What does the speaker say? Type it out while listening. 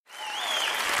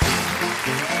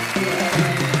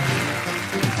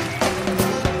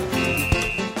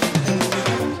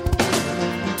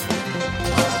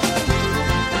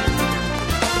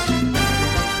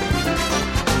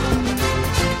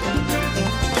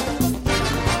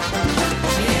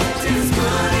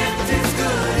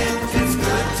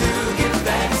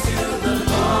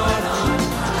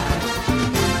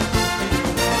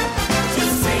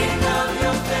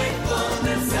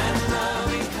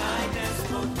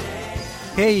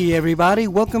Hey everybody,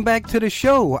 welcome back to the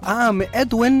show. I'm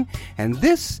Edwin, and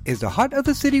this is the Heart of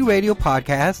the City Radio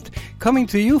podcast, coming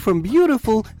to you from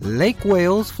beautiful Lake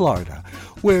Wales, Florida,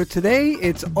 where today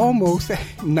it's almost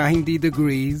 90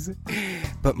 degrees.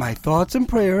 But my thoughts and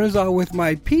prayers are with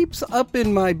my peeps up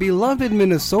in my beloved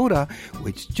Minnesota,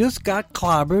 which just got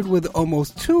clobbered with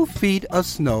almost 2 feet of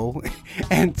snow.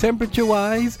 And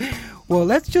temperature-wise, well,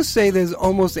 let's just say there's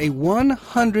almost a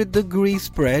 100-degree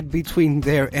spread between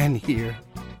there and here.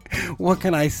 What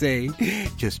can I say?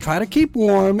 Just try to keep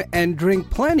warm and drink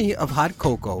plenty of hot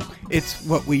cocoa. It's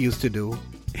what we used to do.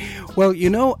 Well, you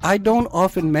know, I don't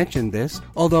often mention this,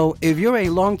 although if you're a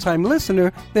longtime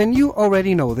listener, then you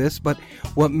already know this, but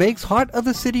what makes Heart of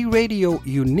the City Radio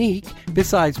unique,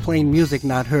 besides playing music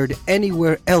not heard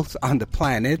anywhere else on the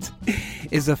planet,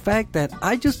 is the fact that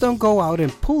I just don't go out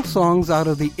and pull songs out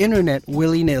of the internet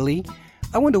willy-nilly.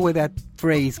 I wonder where that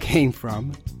phrase came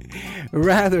from.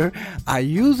 Rather, I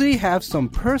usually have some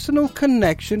personal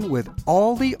connection with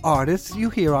all the artists you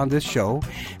hear on this show.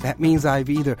 That means I've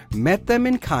either met them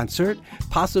in concert,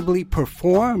 possibly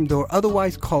performed or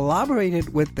otherwise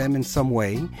collaborated with them in some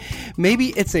way.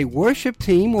 Maybe it's a worship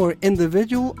team or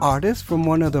individual artist from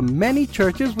one of the many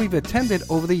churches we've attended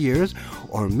over the years,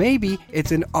 or maybe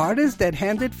it's an artist that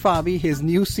handed Fabi his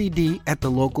new CD at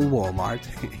the local Walmart.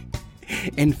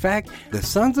 In fact, the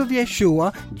Sons of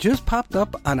Yeshua just popped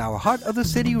up on our Heart of the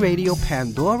City Radio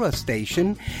Pandora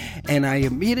station, and I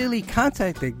immediately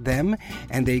contacted them,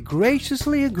 and they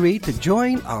graciously agreed to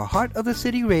join our Heart of the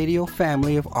City Radio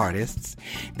family of artists.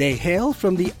 They hail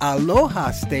from the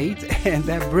Aloha State, and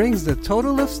that brings the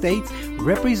total of states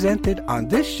represented on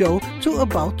this show to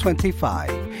about 25.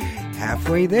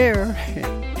 Halfway there.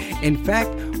 In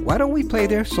fact, why don't we play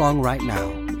their song right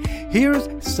now? Here's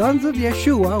Sons of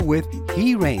Yeshua with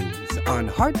He Reigns on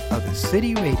Heart of the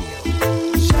City Radio.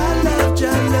 Jalove,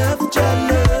 jalove,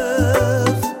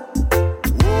 jalove.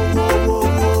 Whoa, whoa, whoa,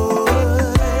 whoa.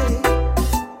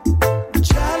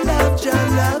 Jalove,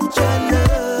 jalove,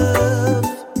 jalove.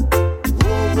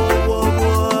 Whoa, whoa, whoa,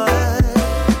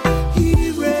 whoa.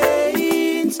 He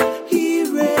reigns,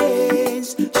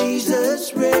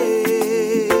 Jesus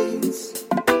reigns.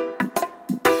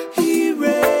 He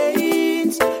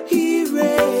reigns,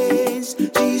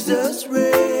 Jesus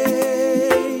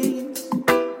reigns.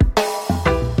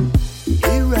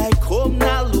 Here I come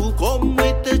now, Luke, come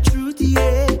with the truth,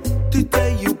 yeah. To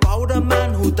tell you about a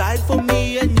man who died for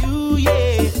me and you,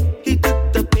 yeah. He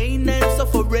took the pain and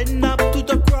suffering up to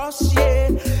the cross, yeah.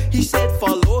 He said,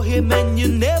 follow him and you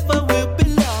never will be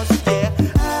lost, yeah.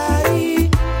 I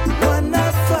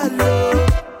wanna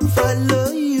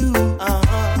follow you,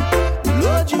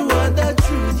 Lord, you are the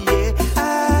truth, yeah.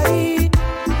 I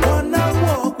wanna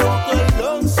walk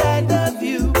alongside of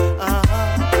you,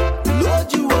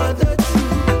 Lord, you are the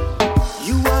truth.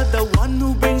 You are the one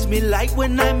who brings me light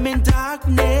when I'm in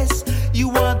darkness.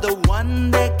 You are the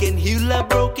one that can heal a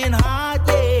broken heart,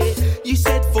 yeah. You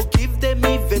said forgive them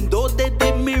even though they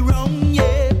did me wrong,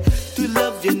 yeah. To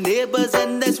love your neighbors,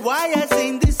 and that's why I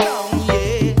sing this song,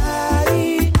 yeah.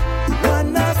 I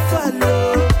wanna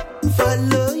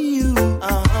follow you,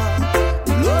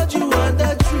 Lord, you are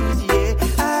the truth, yeah.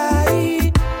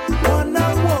 I wanna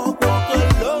walk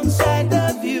alongside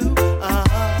of you,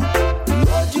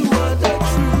 Lord, you are the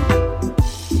truth.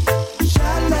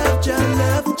 Jalove,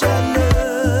 jalove,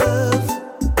 jalove.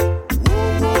 Whoa,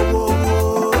 whoa, whoa,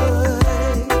 whoa.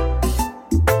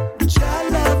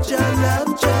 Jalove,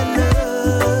 jalove,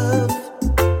 jalove.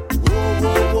 Whoa,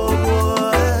 whoa, whoa,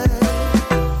 whoa.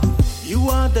 You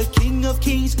are the King of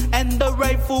Kings and the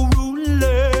rightful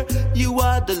ruler. You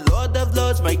are the Lord of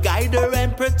Lords, my guider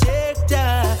and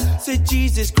protector. Say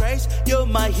Jesus Christ, you're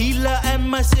my healer and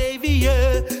my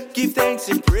savior. Give thanks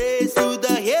and praise to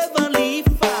the heavenly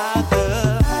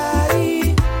Father.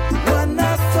 I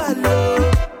wanna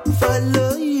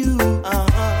follow you,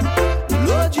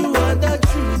 Lord, you are the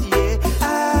truth, yeah.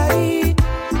 I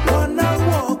wanna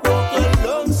walk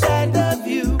alongside of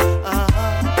you,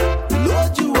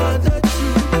 Lord, you are the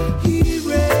truth. He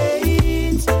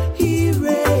reigns,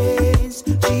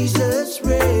 Jesus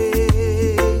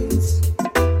reigns.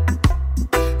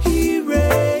 He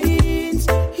reigns,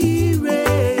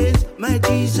 my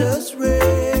Jesus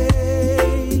reigns.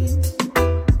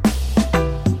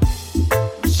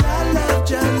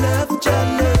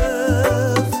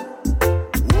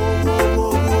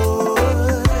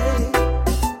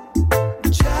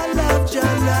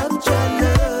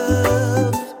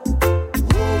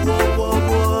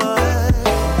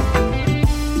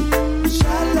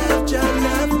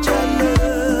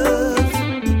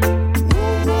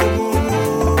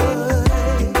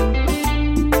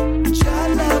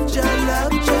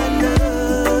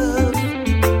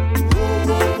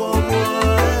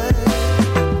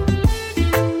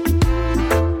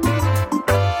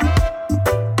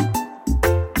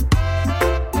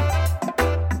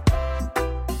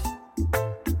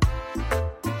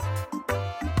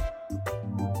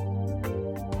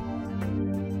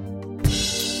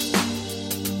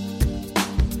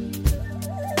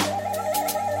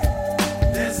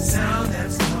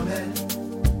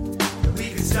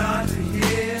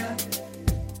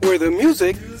 Where the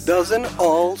music doesn't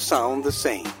all sound the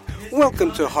same.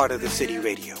 Welcome to Heart of the City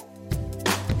Radio.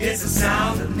 It's the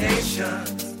sound of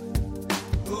nations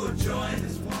who are joined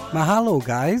as one. Mahalo,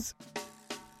 guys.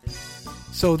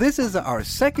 So this is our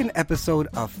second episode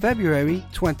of February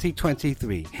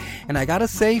 2023. And I gotta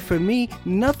say, for me,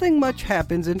 nothing much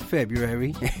happens in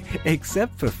February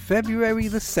except for February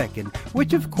the 2nd,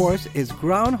 which of course is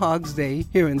Groundhog's Day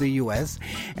here in the U.S.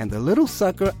 And the little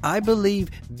sucker, I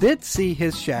believe, did see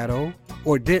his shadow,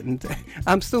 or didn't.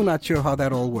 I'm still not sure how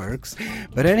that all works.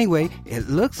 But anyway, it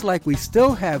looks like we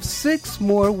still have 6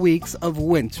 more weeks of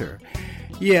winter.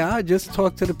 Yeah, I just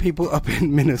talked to the people up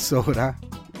in Minnesota.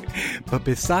 But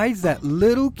besides that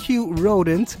little cute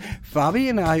rodent, Fabi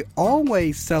and I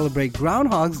always celebrate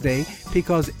Groundhog's Day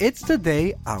because it's the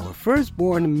day our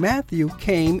firstborn Matthew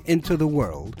came into the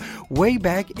world, way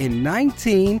back in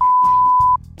 19...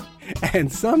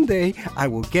 And someday I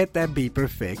will get that beeper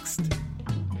fixed.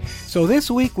 So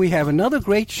this week we have another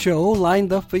great show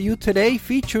lined up for you today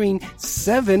featuring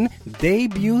 7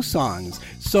 debut songs.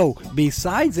 So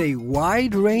besides a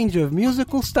wide range of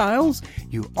musical styles,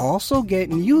 you also get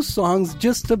new songs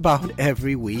just about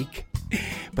every week.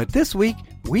 But this week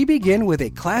we begin with a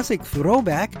classic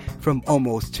throwback from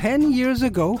almost 10 years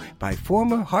ago by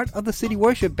former Heart of the City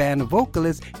Worship Band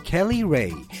vocalist Kelly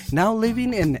Ray, now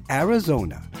living in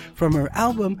Arizona, from her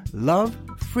album Love,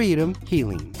 Freedom,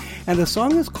 Healing. And the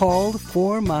song is called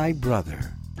For My Brother.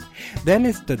 Then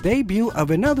it's the debut of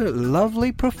another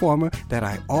lovely performer that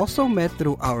I also met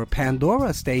through our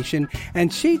Pandora station,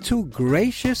 and she too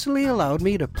graciously allowed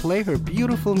me to play her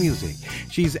beautiful music.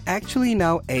 She's actually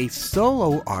now a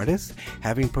solo artist,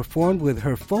 having performed with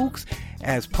her folks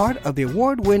as part of the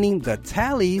award-winning The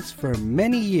Tallies for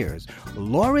many years.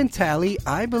 Lauren Talley,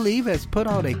 I believe, has put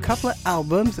out a couple of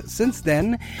albums since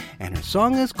then, and her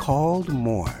song is called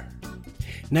More.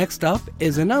 Next up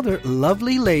is another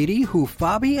lovely lady who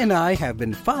Fabi and I have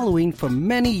been following for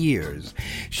many years.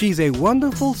 She's a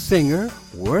wonderful singer,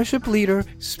 worship leader,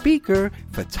 speaker,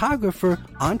 photographer,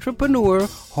 entrepreneur,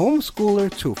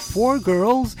 homeschooler to 4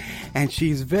 girls, and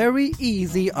she's very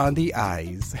easy on the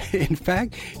eyes. In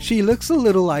fact, she looks a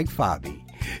little like Fabi.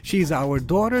 She's our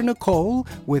daughter Nicole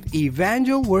with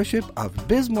Evangel Worship of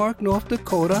Bismarck, North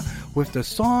Dakota, with the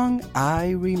song I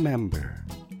Remember.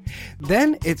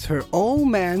 Then it's her old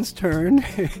man's turn,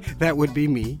 that would be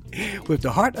me, with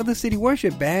the Heart of the City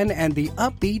Worship Band and the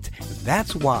upbeat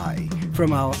That's Why,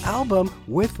 from our album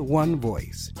With One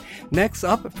Voice. Next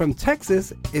up, from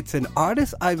Texas, it's an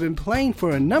artist I've been playing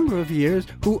for a number of years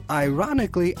who,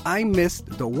 ironically, I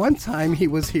missed the one time he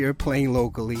was here playing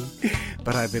locally.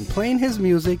 But I've been playing his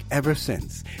music ever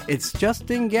since. It's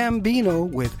Justin Gambino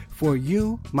with For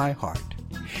You, My Heart.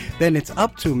 Then it's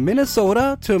up to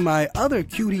Minnesota to my other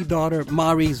cutie daughter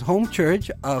Mari's home church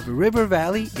of River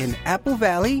Valley in Apple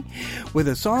Valley with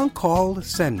a song called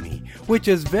Send Me, which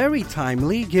is very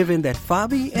timely given that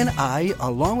Fabi and I,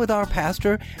 along with our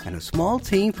pastor and a small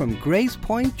team from Grace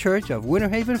Point Church of Winter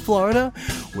Haven, Florida,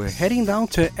 we're heading down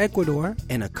to Ecuador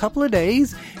in a couple of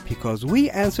days because we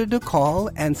answered the call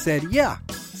and said, yeah,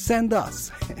 send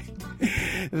us.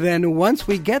 Then once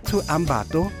we get to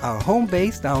Ambato, our home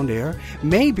base down there,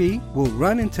 maybe we'll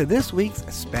run into this week's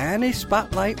Spanish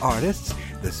Spotlight artists,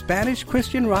 the Spanish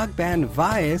Christian rock band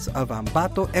Valles of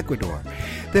Ambato, Ecuador.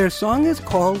 Their song is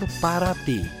called Para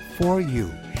Ti, For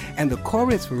You, and the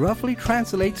chorus roughly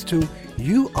translates to,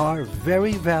 You are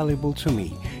very valuable to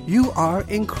me. You are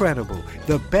incredible.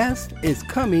 The best is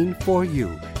coming for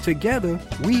you. Together,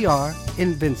 we are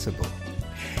invincible.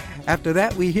 After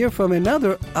that, we hear from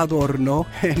another Adorno,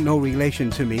 no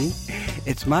relation to me.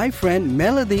 It's my friend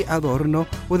Melody Adorno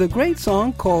with a great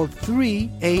song called 3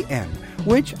 a.m.,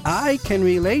 which I can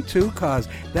relate to because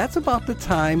that's about the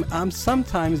time I'm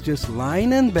sometimes just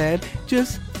lying in bed,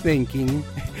 just thinking.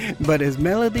 But as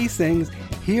Melody sings,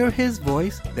 hear his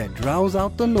voice that drowns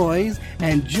out the noise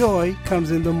and joy comes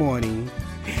in the morning.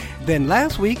 Then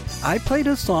last week, I played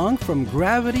a song from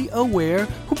Gravity Aware,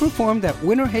 who performed at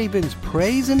Winter Haven's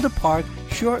Praise in the Park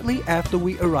shortly after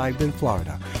we arrived in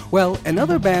Florida. Well,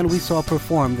 another band we saw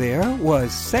perform there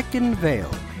was Second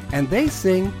Veil, and they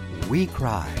sing We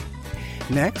Cry.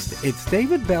 Next, it's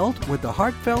David Belt with a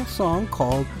heartfelt song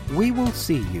called We Will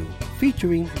See You,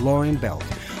 featuring Lauren Belt,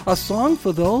 a song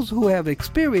for those who have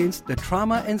experienced the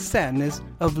trauma and sadness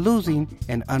of losing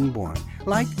an unborn,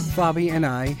 like Fabi and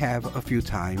I have a few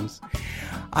times.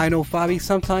 I know Fabi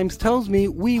sometimes tells me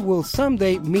we will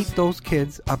someday meet those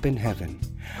kids up in heaven.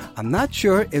 I'm not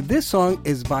sure if this song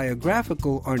is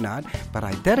biographical or not, but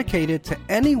I dedicate it to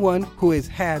anyone who has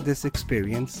had this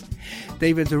experience.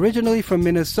 David's originally from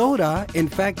Minnesota. In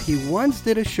fact, he once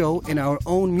did a show in our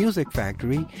own music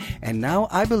factory, and now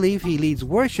I believe he leads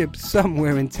worship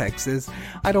somewhere in Texas.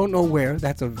 I don't know where.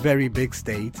 That's a very big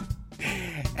state.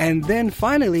 And then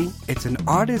finally, it's an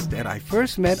artist that I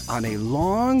first met on a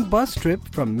long bus trip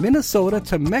from Minnesota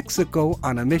to Mexico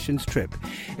on a missions trip.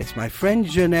 It's my friend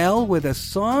Janelle with a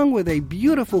song with a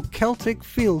beautiful Celtic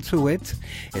feel to it.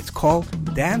 It's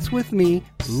called Dance With Me,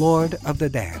 Lord of the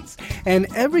Dance. And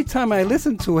every time I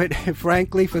listen to it,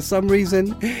 frankly, for some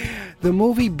reason, the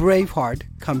movie Braveheart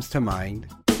comes to mind.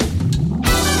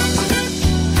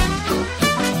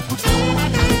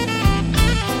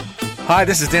 Hi,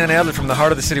 this is Dan Adler from the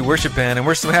Heart of the City Worship Band, and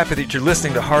we're so happy that you're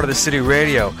listening to Heart of the City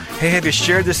Radio. Hey, have you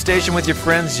shared this station with your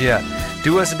friends yet?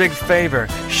 Do us a big favor.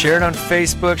 Share it on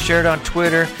Facebook, share it on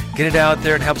Twitter, get it out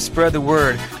there and help spread the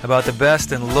word about the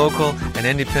best in local and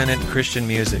independent Christian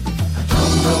music. I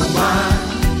don't know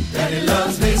why Daddy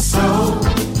loves me so.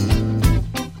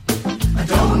 I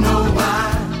don't know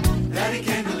why Daddy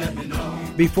came to let me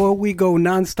know. Before we go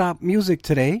non-stop music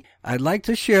today, I'd like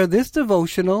to share this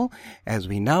devotional as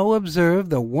we now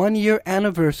observe the 1-year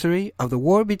anniversary of the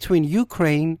war between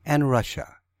Ukraine and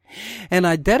Russia. And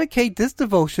I dedicate this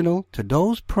devotional to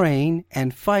those praying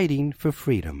and fighting for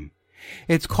freedom.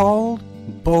 It's called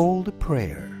Bold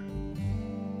Prayer.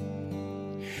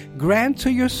 Grant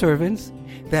to your servants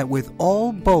that with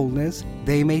all boldness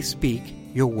they may speak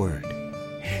your word.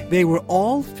 They were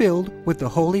all filled with the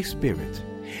Holy Spirit,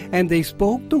 and they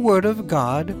spoke the word of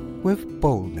God with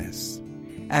boldness.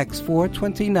 Acts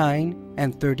 4:29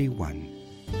 and 31.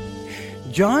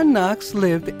 John Knox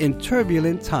lived in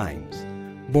turbulent times.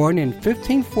 Born in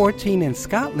 1514 in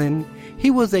Scotland,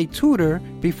 he was a tutor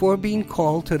before being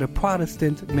called to the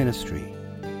Protestant ministry.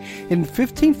 In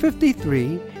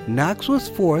 1553, Knox was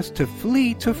forced to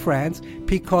flee to France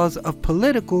because of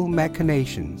political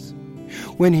machinations.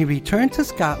 When he returned to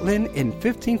Scotland in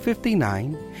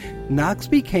 1559, Knox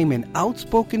became an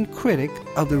outspoken critic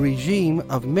of the regime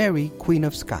of Mary, Queen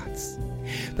of Scots.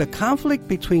 The conflict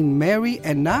between Mary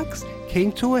and Knox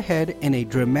came to a head in a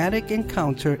dramatic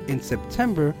encounter in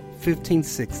September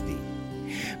 1560.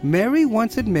 Mary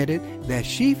once admitted that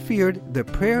she feared the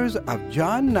prayers of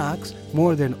John Knox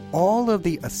more than all of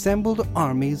the assembled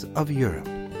armies of Europe.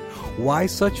 Why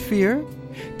such fear?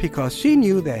 Because she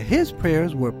knew that his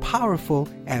prayers were powerful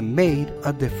and made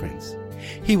a difference.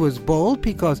 He was bold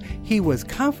because he was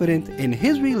confident in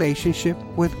his relationship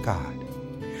with God.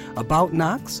 About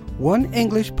Knox, one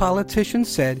English politician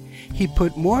said he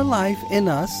put more life in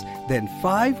us than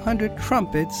 500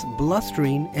 trumpets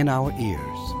blustering in our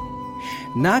ears.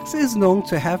 Knox is known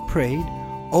to have prayed,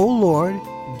 "O Lord,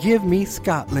 give me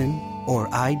Scotland or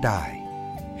I die."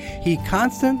 He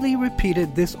constantly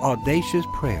repeated this audacious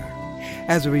prayer.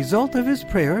 As a result of his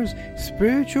prayers,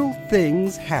 spiritual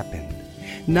things happened.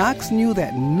 Knox knew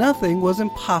that nothing was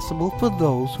impossible for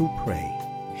those who pray.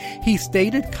 He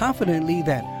stated confidently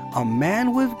that a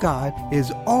man with God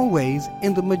is always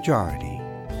in the majority.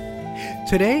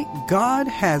 Today, God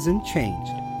hasn't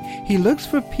changed. He looks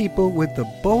for people with the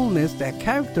boldness that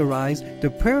characterized the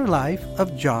prayer life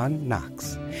of John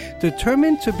Knox,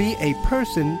 determined to be a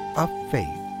person of faith.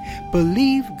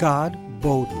 Believe God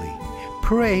boldly.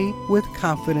 Pray with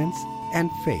confidence and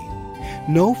faith.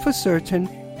 Know for certain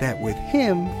that with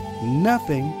Him,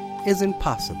 nothing is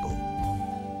impossible.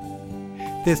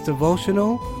 This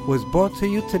devotional was brought to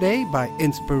you today by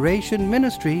Inspiration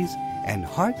Ministries and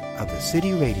Heart of the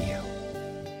City Radio.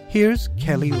 Here's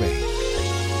Kelly Ray.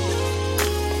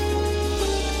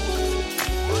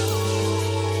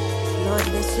 Lord,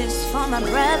 this is for my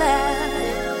brother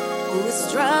who is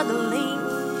struggling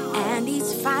and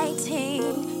he's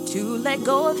fighting to let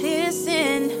go of his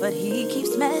sin, but he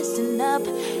keeps messing up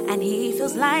and he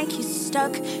feels like he's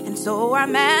stuck. And so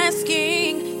I'm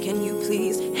asking, can you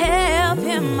please help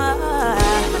him up?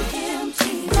 Deliver him,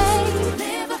 Jesus.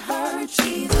 Deliver her,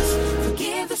 Jesus.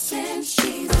 Forgive the sins,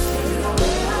 Jesus.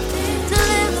 Deliver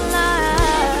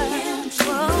him, Jesus.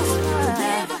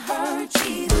 Deliver her.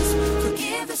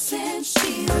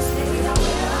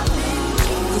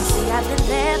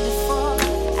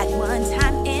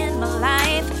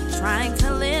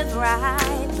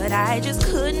 but I just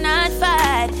could not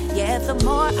fight. Yet the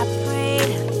more I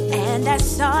prayed and I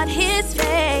sought his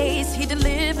face, he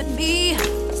delivered me,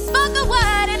 spoke a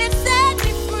word and it set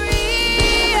me free.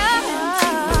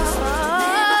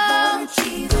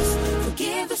 Jesus,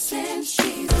 forgive the sins,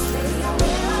 Jesus, they are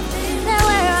where I've been. They're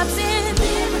where I've been.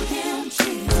 Deliver him,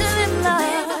 Jesus,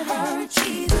 deliver her,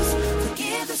 Jesus,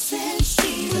 forgive the sins,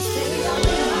 Jesus, they are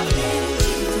where I've been.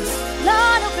 Jesus,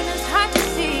 Lord, open his heart to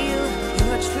see you in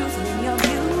your truth and in your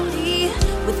beauty.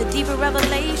 With a deeper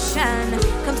revelation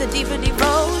comes a deeper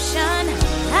devotion.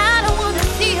 I don't want to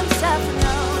see him suffer,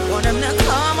 no. Want him to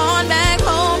come on back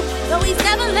home. Though he's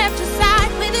never left your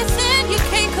side, with his sin you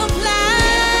can't comply.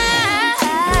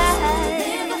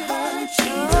 Deliver her,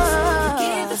 Jesus,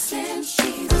 forgive the sins,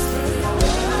 Jesus, they are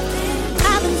where I've been.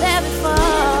 I've been there before.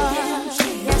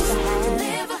 Yes, I have.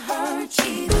 Deliver her,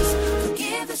 Jesus,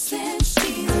 forgive the sins,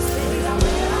 Jesus, they are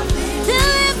where I've been.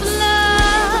 Deliver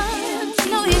love,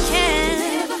 no you can't.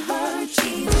 Deliver her,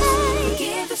 Jesus,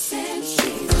 forgive the sins,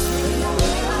 Jesus, they are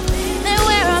where I've been. They're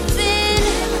where I've been.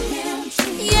 Deliver him,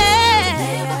 Jesus, yeah.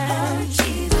 Deliver her,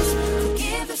 Jesus,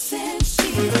 forgive the sins,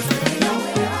 Jesus, they are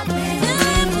where I've been.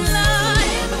 Deliver Lord,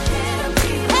 deliver him,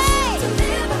 Jesus,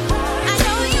 deliver her. I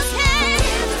know you can.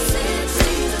 Forgive the sins,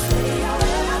 Jesus, they are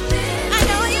where I've been. I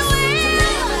know you will.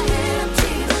 Deliver him,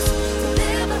 Jesus,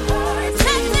 deliver her.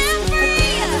 Set them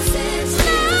free. Forgive the sins, Jesus,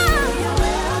 they are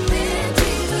where I've been.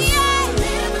 Jesus, yeah.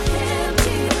 Deliver him,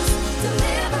 Jesus,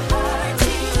 deliver her.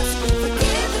 Jesus,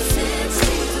 forgive the sins,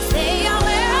 Jesus, they are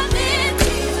where I've been.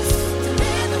 Jesus,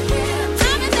 deliver him.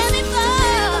 I've been there before.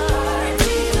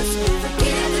 Jesus,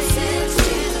 forgive the sins,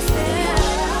 Jesus, they are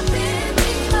where I've been.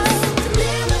 Jesus,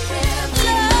 deliver him,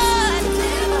 Lord,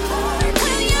 deliver her.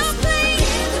 Will you please?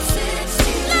 Forgive the sins,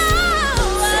 Jesus, Lord,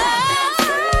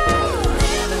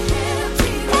 deliver him,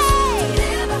 Jesus,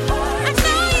 deliver her. I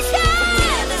know you can.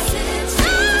 Forgive the sins, Jesus,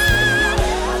 they are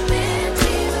where I've been.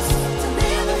 Jesus,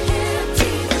 deliver him,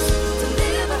 Jesus,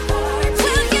 deliver her.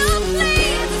 Will you please?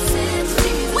 Forgive the sins,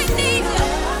 Jesus, we need you.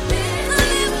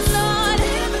 Deliver, Lord,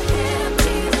 deliver him,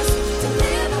 Jesus,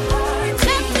 deliver her.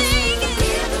 Nothing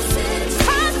is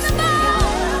possible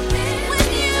with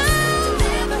you.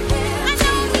 Deliver him, I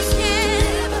know you can.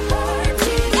 Deliver her,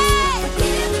 Jesus,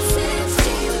 forgive the sins,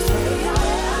 Jesus, they are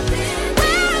where I've been.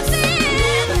 Where I've been.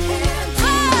 Deliver him,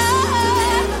 Jesus,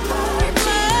 deliver her,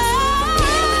 Jesus,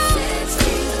 forgive the sins,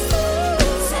 Jesus,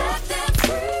 set them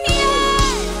free.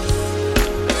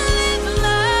 Deliver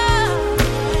love,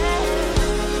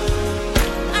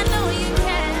 I know you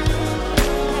can.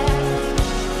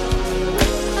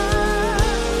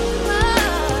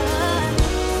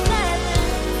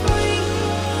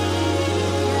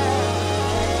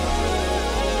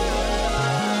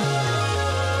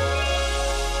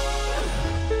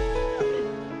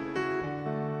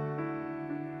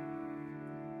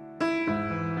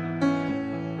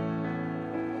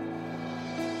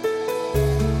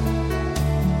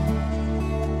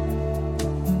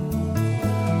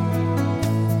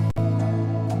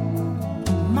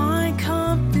 My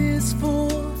cup is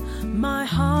full, my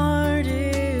heart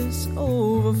is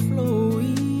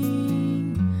overflowing.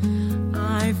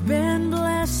 I've been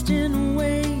blessed in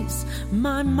ways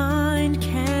my mind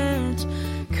can't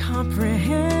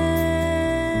comprehend.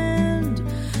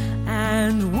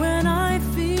 And when I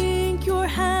think your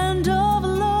hand of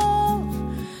love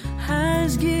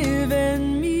has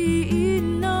given me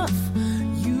enough,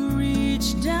 you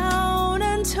reach down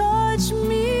and touch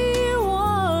me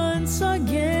once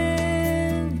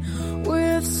again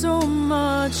with so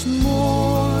much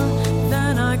more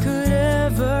than I could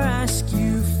ever ask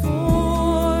you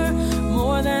for,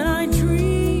 more than I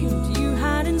dreamed you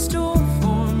had in store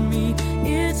for me.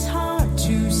 It's hard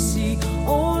to see,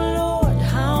 oh Lord,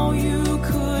 how you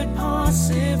could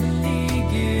possibly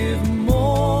give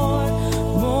more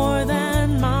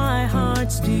than my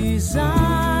heart's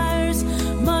desires,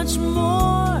 much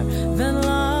more than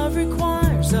love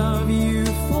requires of you.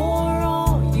 For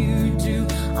all you do,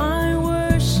 I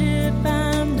worship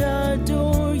and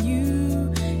adore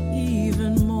you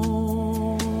even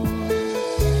more.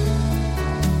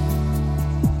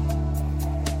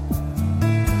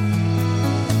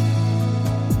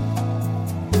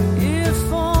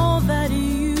 If all that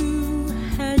you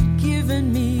had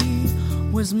given me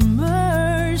was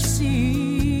mercy,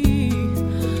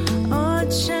 a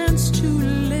chance to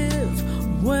live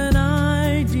when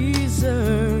I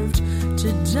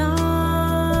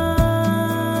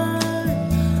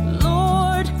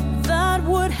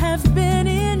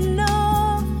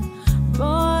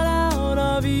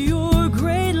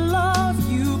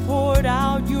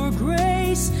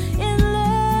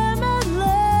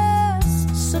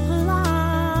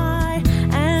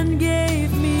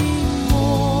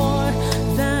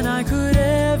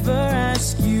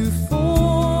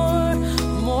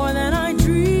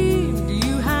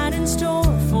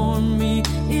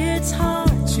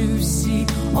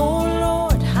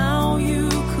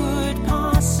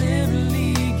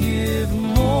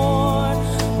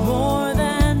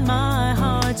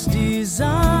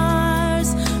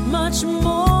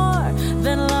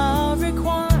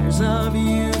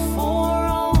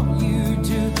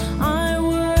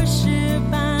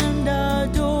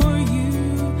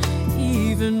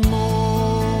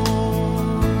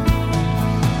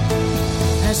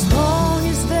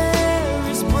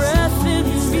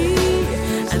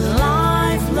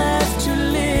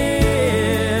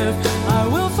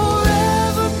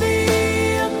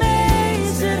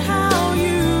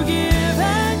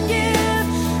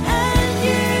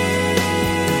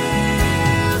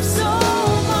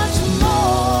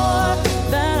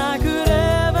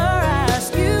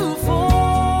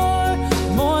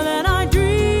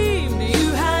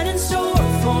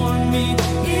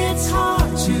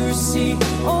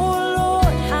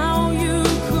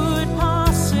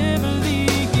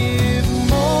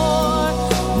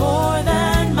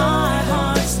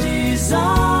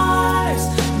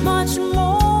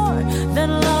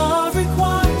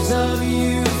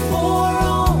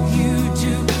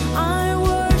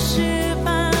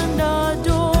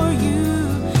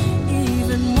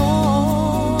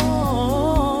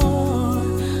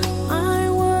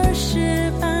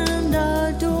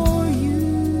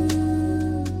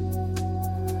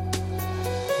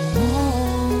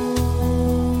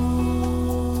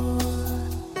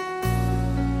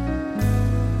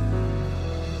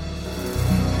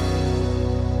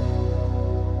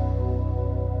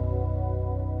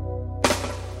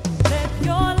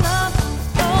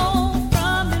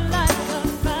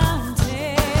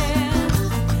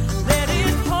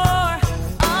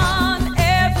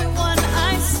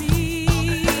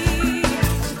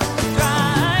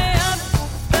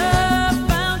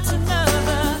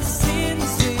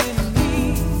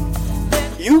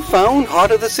You found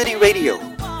Heart of the City Radio,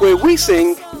 where we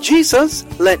sing, Jesus,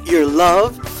 let your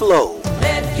love flow.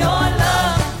 Let your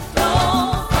love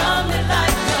flow from me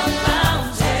like a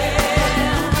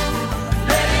fountain.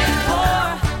 Let it pour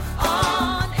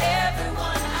on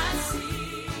everyone I see.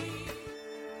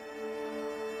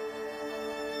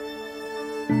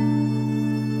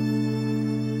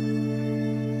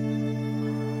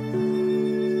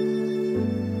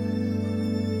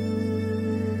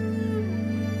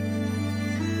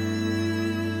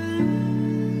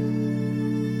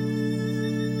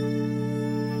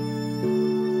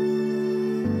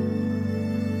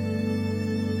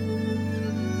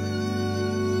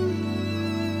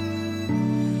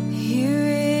 Here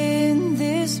in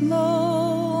this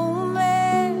moment,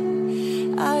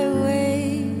 I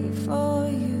wait for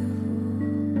you.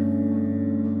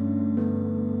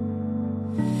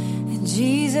 And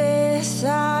Jesus,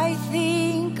 I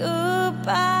think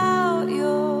about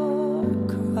your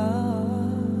cross.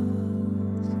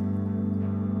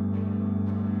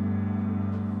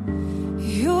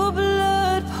 Your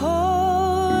blood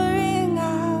pouring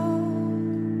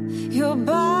out, your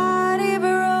body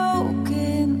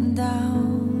broken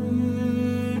down,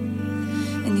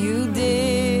 and you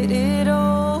did it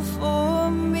all for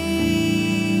me.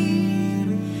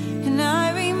 And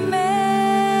I remember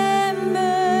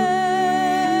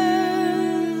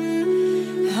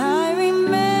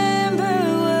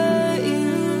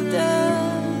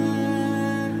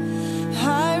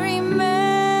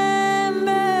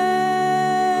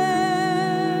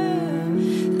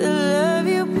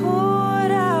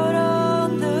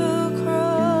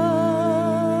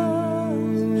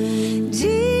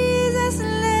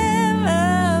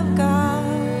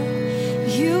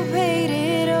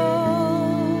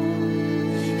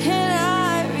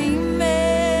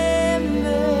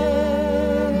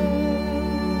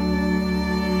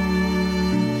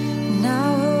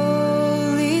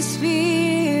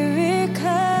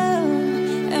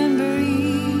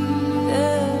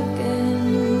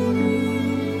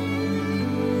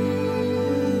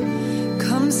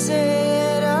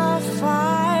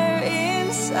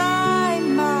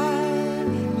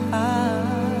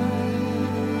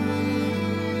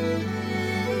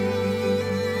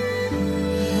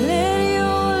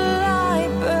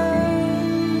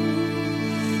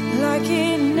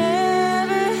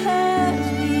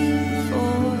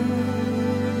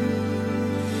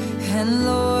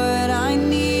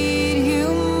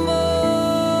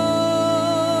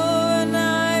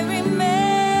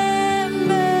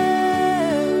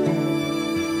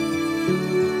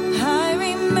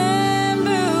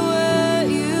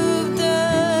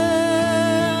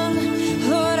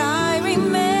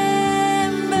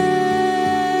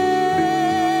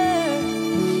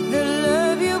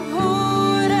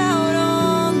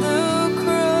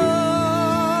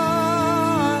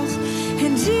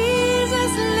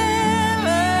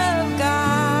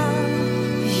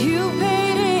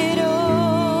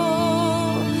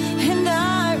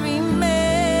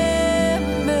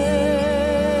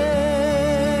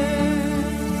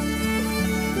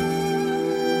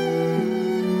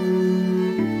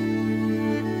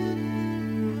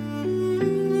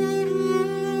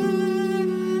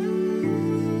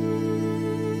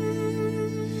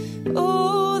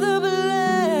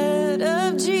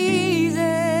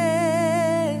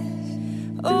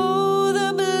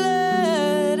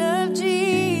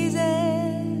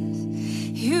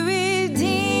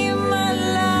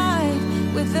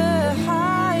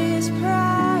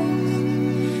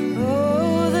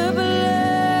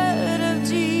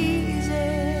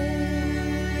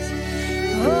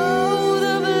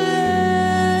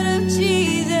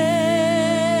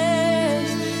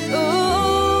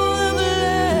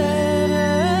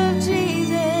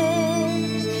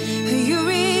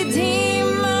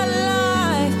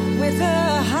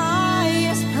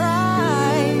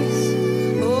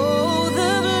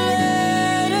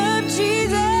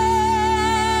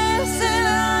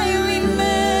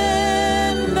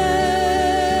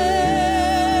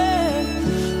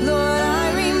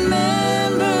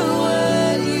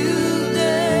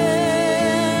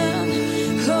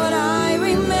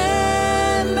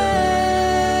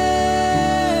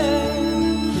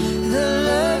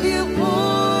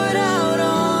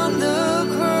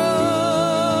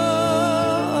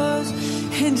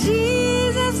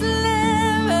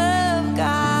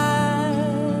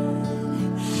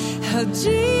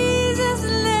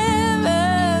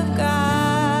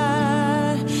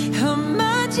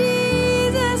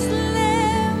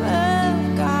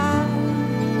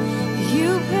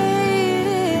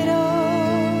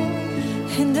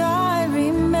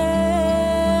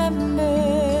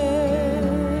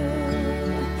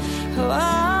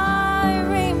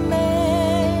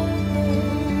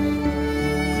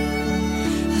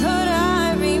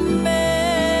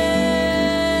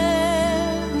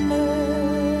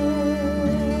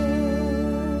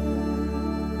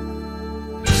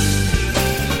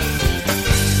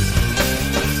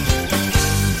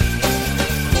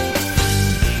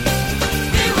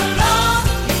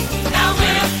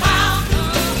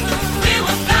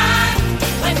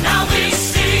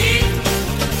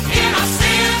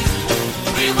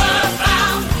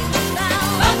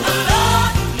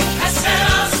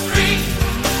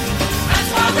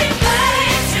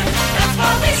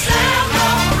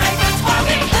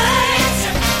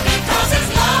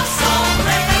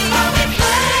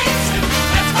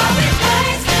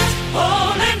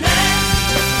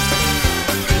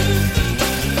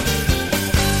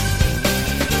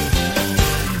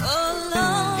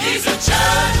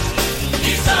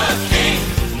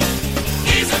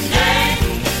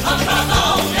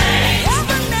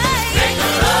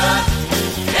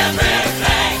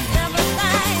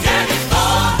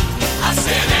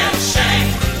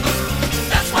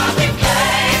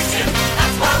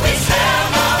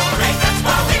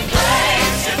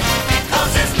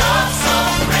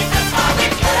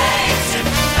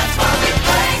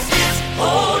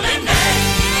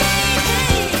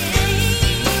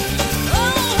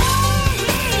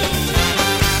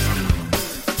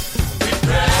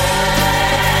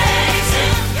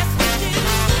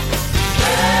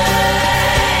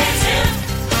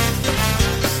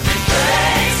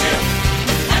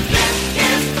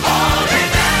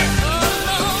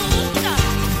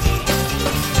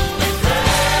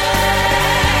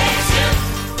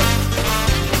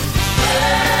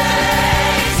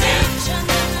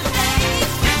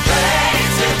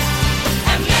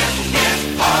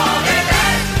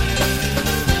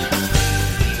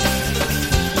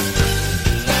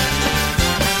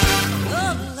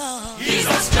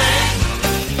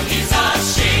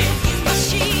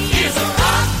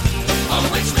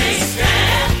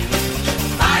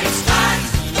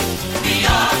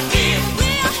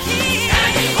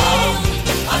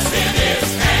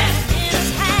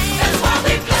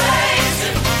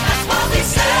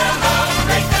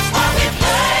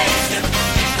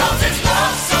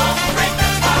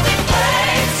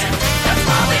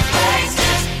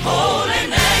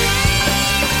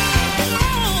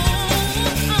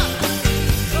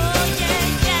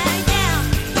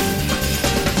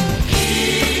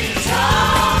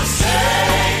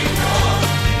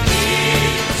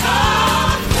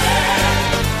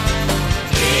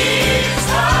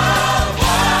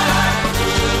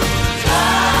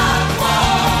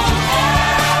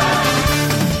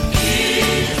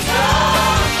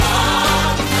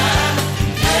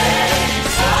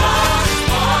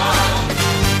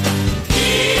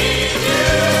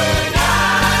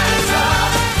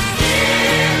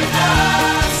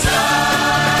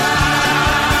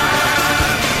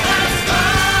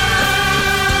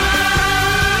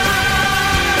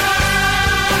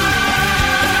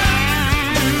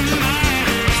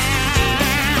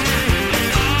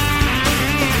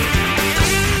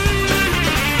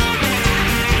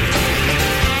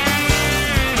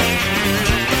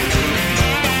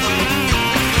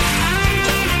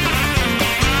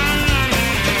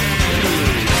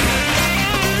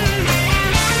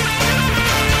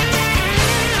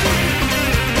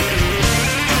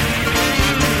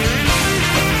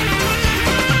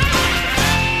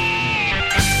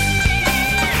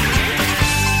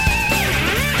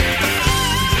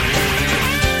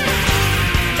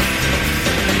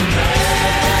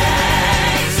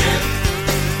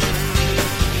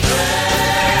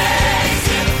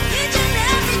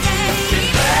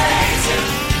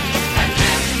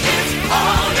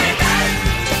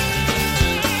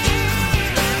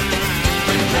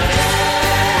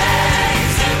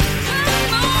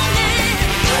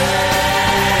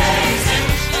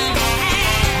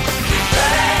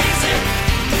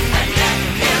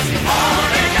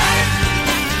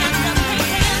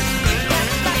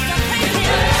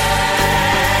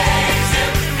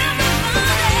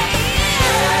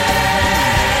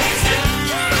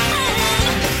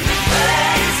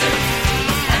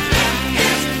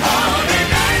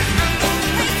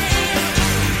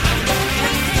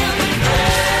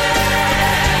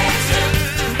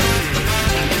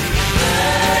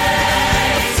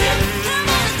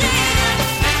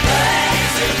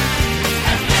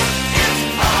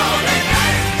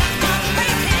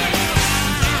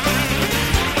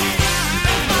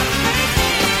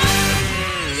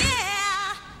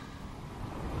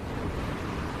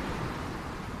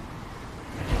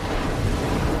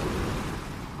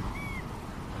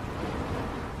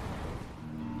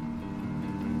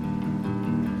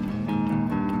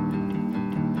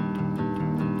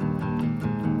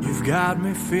You've got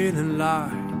me feeling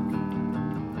like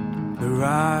the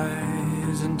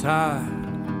rising tide,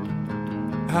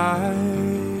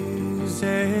 highs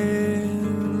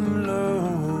and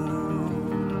lows.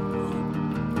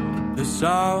 The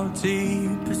salty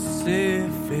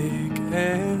Pacific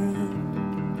air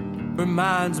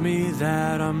reminds me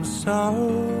that I'm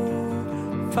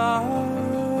so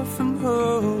far from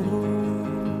home.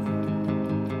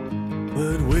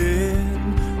 But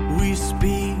when we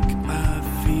speak, I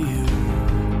feel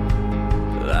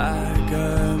like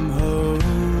I'm home.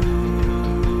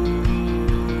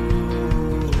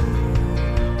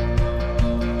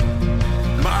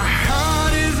 My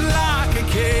heart is like a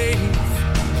cave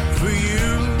for you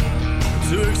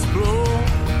to explore.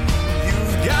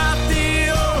 You've got the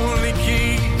only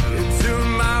key to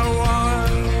my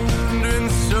wandering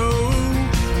soul.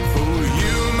 For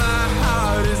you, my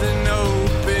heart is an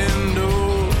open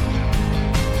door.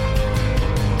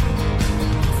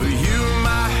 For you,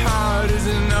 my heart is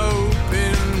an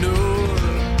open door.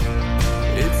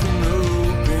 It's an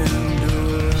open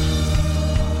door.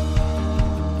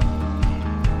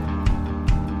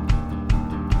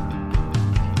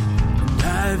 And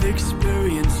I've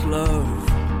experienced love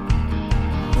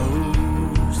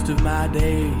most of my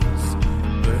days,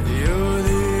 but you're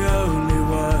the only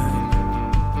one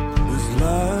who's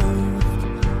loved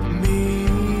me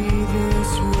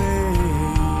this way.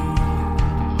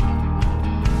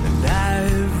 And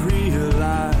I've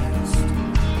realized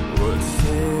what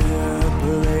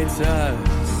separates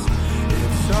us.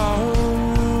 It's all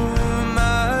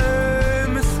my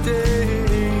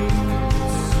mistakes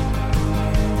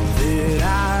that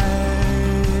I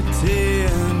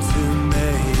tend to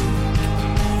make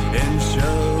and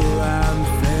show I'm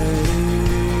fake.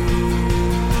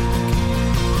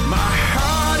 My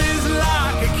heart is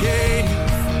like a cave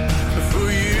for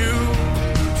you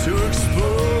to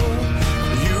explore.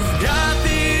 You've got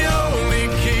the only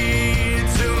key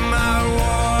to my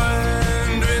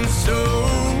wandering soul.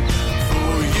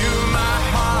 For you, my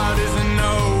heart is an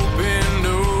open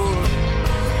door.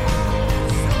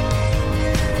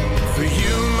 For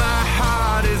you, my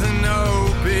heart is an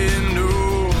open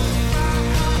door.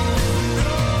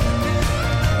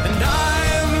 And I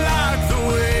am like the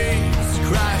waves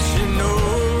crashing on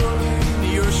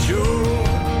your shore,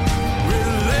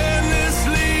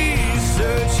 relentlessly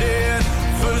searching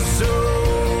for so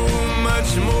much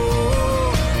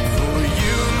more. For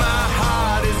you, my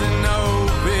heart is an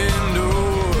open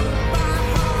door.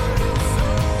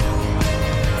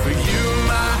 For you,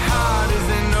 my heart is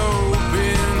an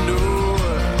open door.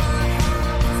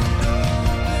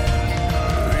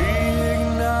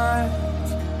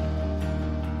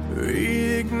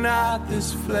 Reignite this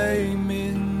flame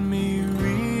in me.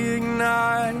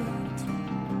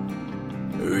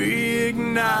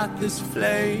 Reignite this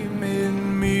flame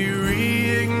in me.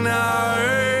 Reignite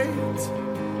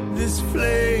this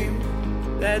flame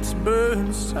that's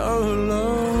burned so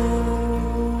low.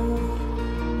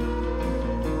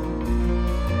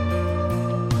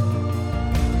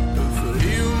 For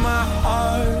you, my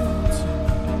heart,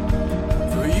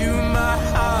 for you, my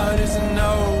heart is an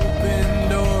open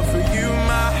door. For you,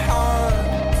 my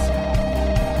heart,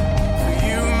 for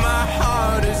you, my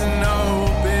heart is an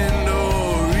open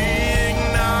door.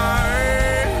 Reignite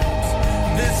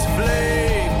this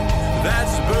flame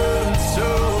that's burned so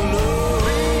low.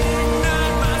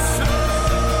 Reignite my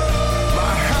soul.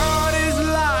 My heart is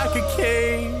like a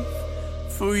cave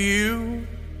for you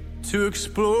to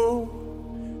explore.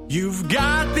 You've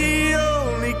got the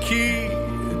only key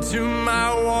to my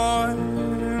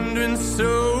wandering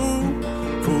soul.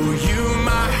 For you,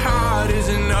 my heart is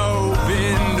an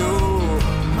open door.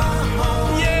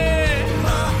 Yeah.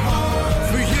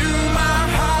 For you, my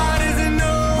heart is an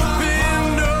open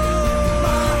door.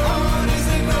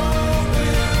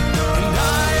 And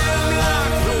I am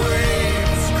like the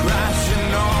waves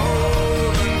crashing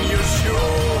on your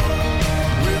shore,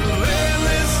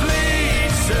 relentlessly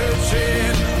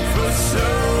searching for so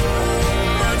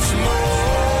much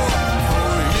more.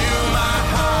 For you, my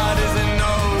heart is an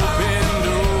open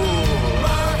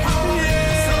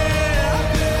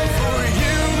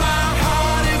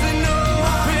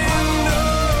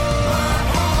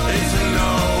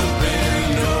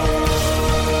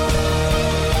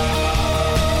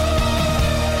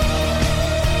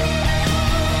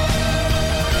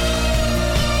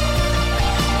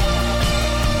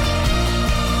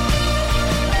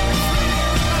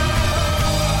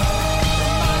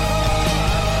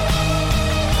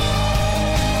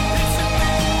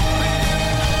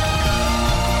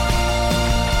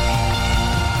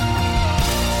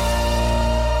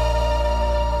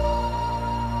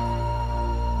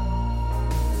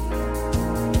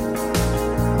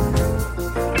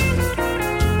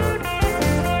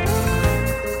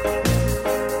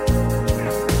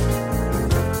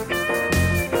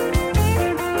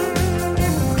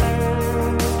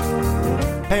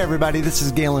Hey everybody, this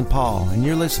is Galen Paul, and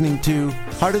you're listening to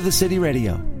Heart of the City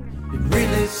Radio. It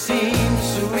really seems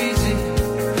so easy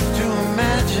to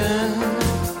imagine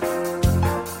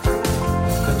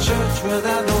a church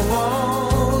without the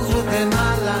walls within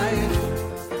my life.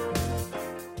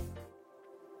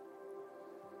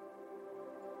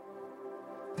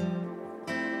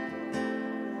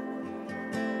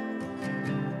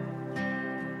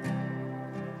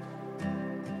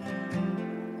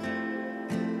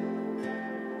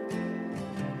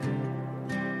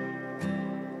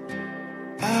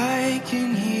 I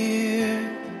can hear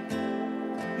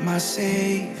my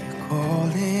Savior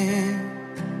calling.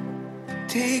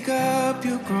 Take up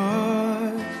your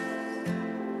cross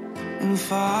and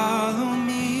follow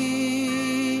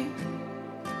me.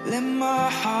 Let my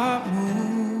heart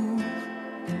move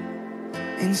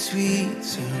in sweet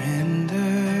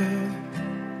surrender.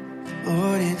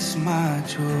 Lord, it's my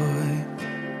joy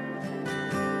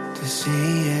to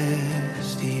say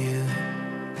yes to you.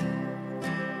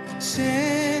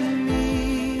 Send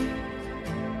me,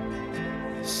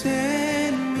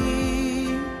 send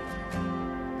me.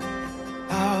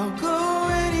 I'll go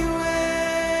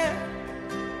anywhere,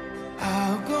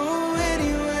 I'll go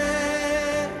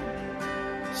anywhere.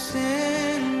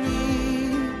 Send me,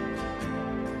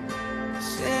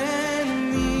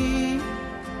 send me.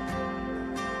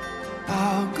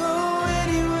 I'll go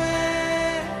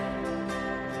anywhere,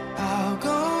 I'll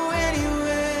go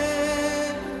anywhere.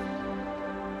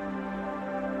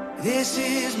 This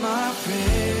is my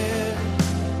prayer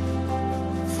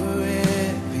for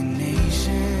every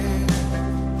nation,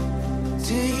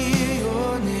 to hear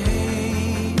your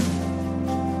name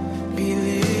be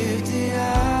lifted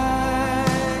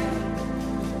high,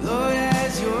 Lord,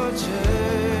 as your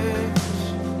church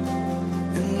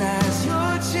and as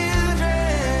your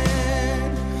children.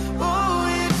 Oh,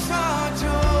 it's our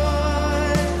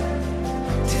joy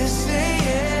to say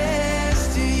yes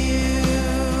to you.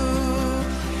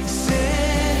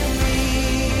 Send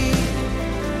me,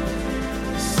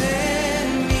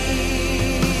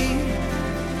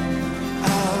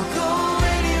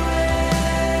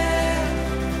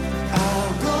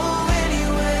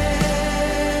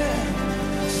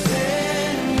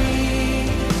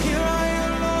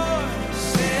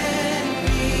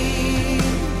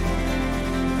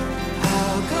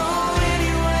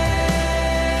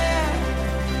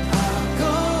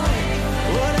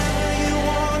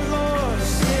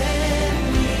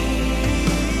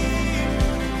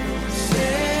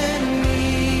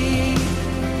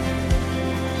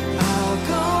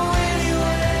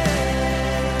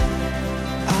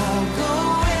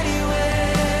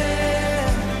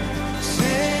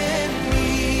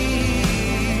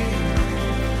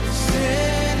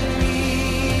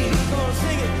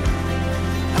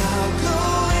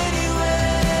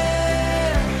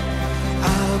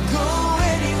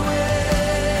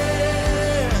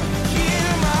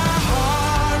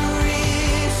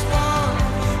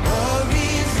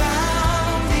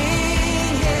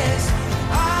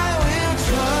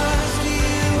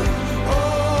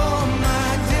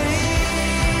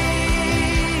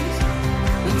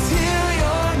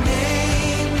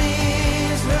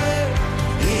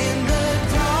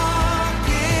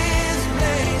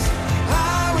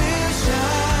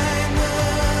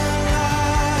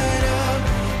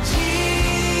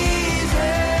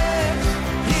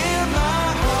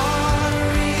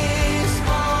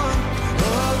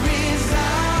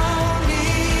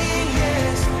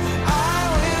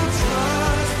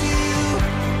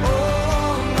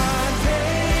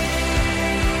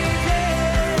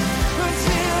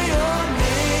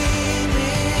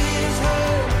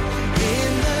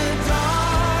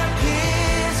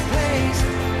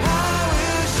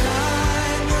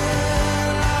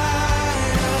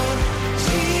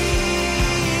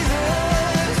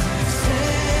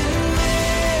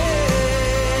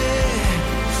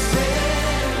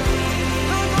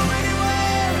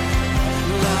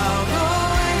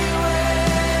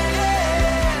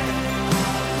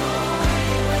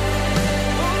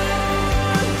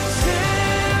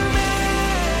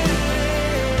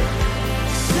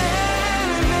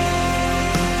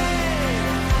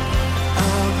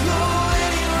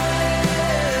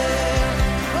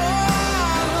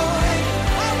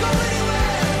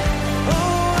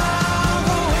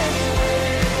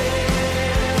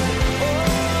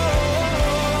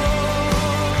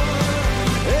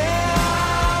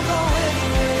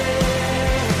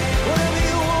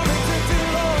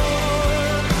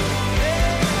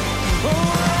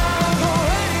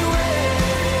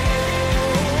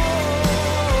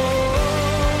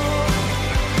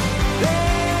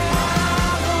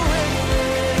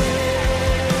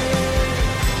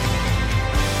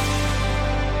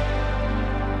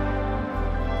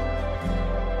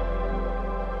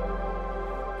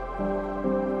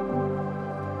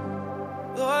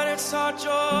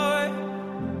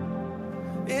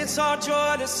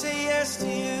 to say yes to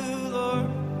you, Lord.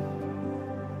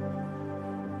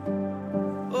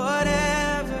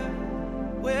 Whatever,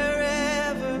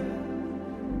 wherever,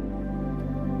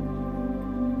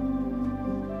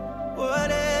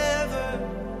 whatever,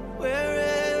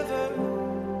 wherever,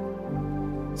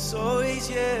 it's always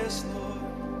yes, Lord.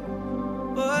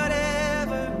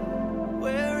 Whatever,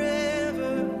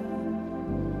 wherever,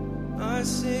 I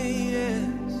say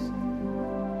yes.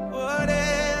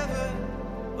 Whatever,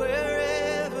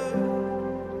 wherever,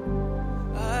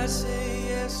 I say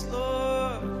yes,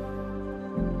 Lord.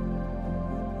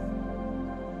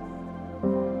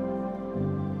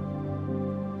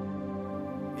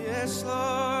 Yes,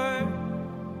 Lord.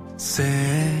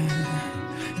 Sé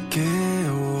que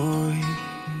hoy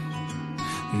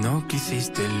no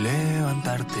quisiste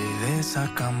levantarte de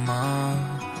esa cama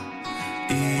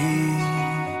y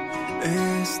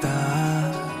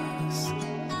estás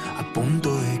a punto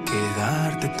de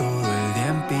quedarte todo el día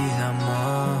en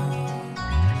pijama.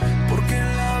 Porque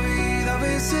la vida a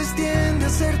veces tiende a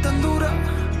ser tan dura,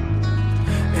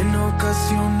 en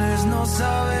ocasiones no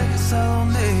sabes a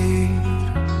dónde ir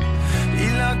y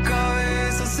la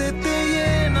cabeza se te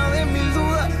llena de mil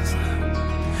dudas,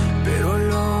 pero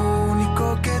lo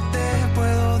único que te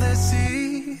puedo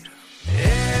decir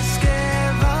es que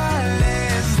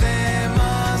vales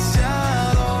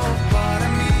demasiado para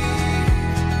mí.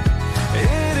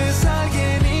 Eres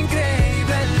alguien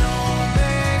increíble, lo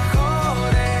mejor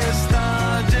está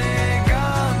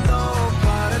llegando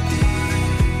para ti.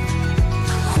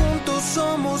 Juntos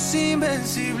somos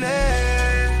invencibles.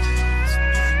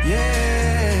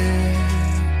 Yeah,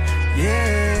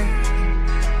 yeah.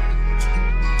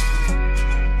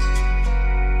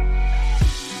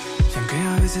 Y aunque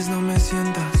a veces no me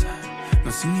sientas,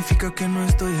 no significa que no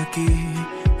estoy aquí.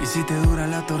 Y si te dura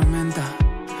la tormenta,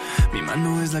 mi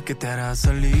mano es la que te hará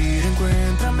salir.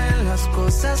 Encuéntrame en las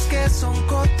cosas que son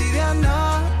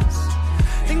cotidianas,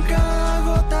 en cada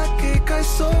gota que cae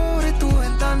sobre tu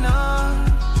ventana.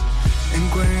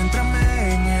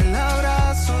 Encuéntrame en el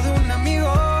abrazo de un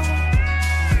amigo.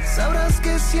 Sabrás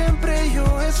que siempre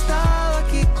yo he estado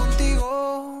aquí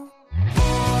contigo.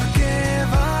 Porque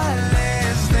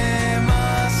vales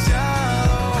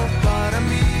demasiado para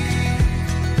mí.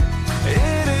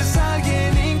 Eres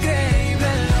alguien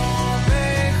increíble, lo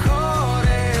mejor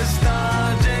está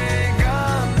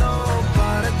llegando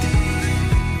para ti.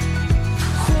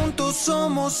 Juntos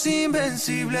somos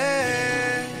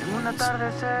invencibles. En un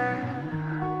atardecer,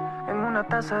 en una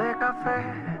taza de café,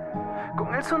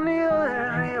 con el sonido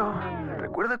del río,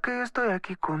 recuerda que yo estoy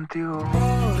aquí contigo.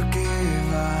 Porque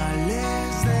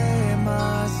vales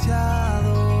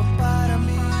demasiado para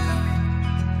mí.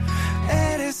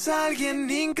 Eres alguien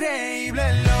increíble,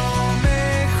 lo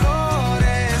mejor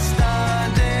está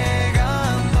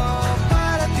llegando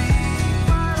para ti.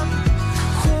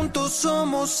 Juntos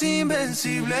somos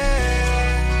invencibles.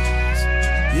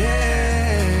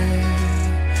 Yeah,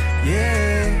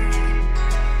 yeah.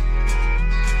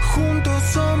 Juntos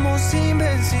somos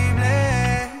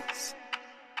invencibles.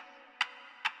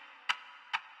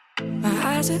 My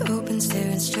eyes are open,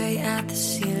 staring straight at the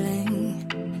ceiling.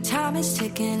 Time is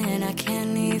ticking and I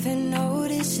can't even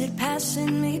notice it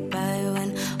passing me by,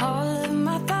 when all of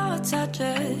my thoughts are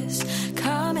just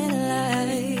coming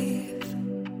alive.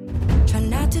 Try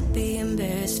not to be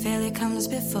embarrassed, failure comes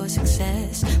before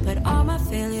success, but all my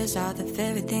failures are the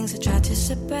very things I try to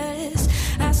suppress.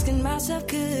 Asking myself,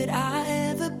 could I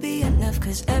ever be enough?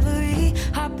 'Cause every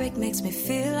heartbreak makes me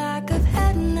feel like I've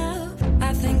had enough.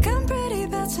 I think I'm pretty,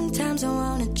 but sometimes I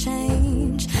wanna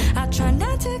change. I try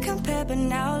not to compare, but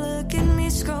now look at me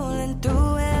scrolling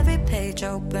through every page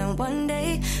open. One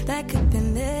day that could be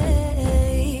me.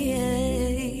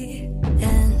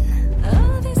 And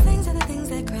all these things are the things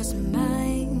that cross my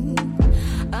mind.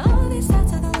 All these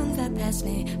thoughts are the ones that pass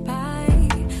me by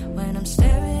when I'm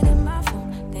staring at my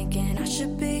phone, thinking I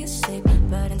should be asleep,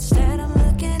 but instead I'm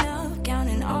looking up,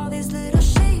 counting all these little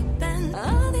sheep. And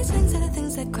all these things are the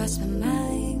things that cross my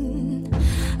mind.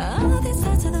 All these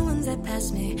thoughts are the ones that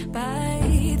pass me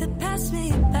by, that pass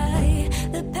me by,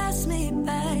 that pass me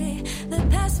by, that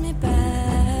pass me by.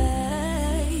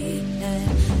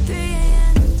 3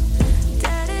 a.m.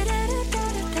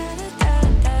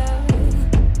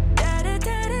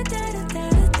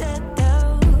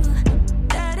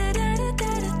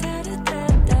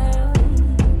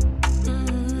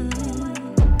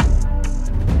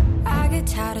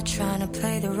 Trying to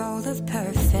play the role of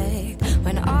perfect,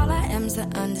 when all I am's the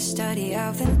understudy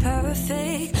of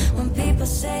imperfect. When people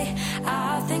say,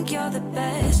 I think you're the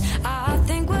best, I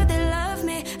think would they love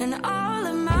me and all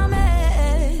of my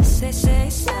mess. They say,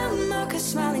 smile more 'cause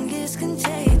smiling is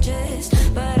contagious,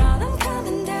 but all I'm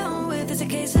coming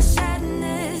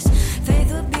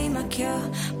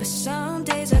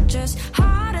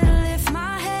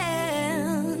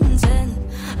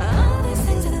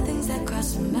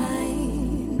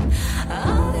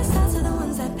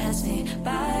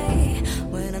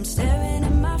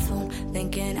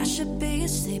should be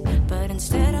asleep, but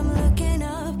instead I'm looking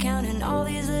up, counting all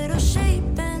these little sheep,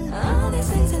 and all these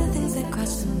things are the things that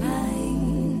cross my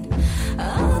mind.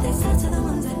 All these thoughts are the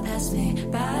ones that pass me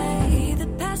by,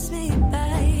 that pass me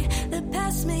by, that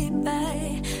pass me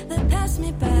by, that pass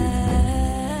me by.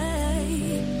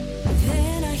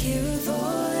 Then I hear a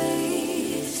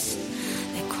voice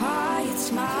that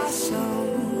quiets my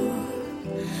soul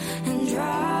and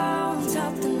drowns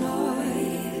out the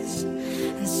noise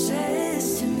and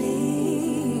says to me,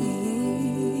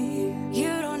 you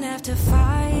don't have to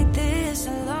fight this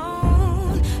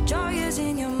alone. Joy is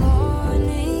in your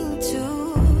morning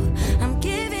too. I'm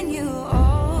giving you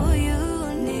all you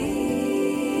need.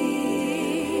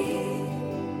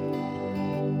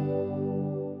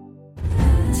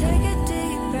 Take a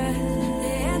deep breath.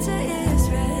 The answer is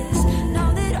rest. Know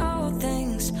that all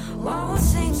things won't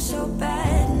seem so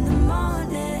bad in the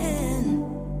morning.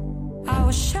 I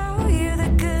will show you the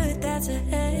good that's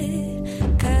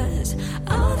ahead. 'Cause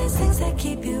all these things that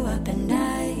keep you up at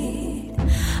night,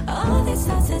 all these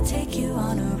thoughts that take you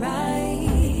on a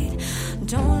ride,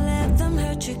 don't let them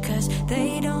hurt you, 'cause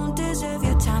they don't deserve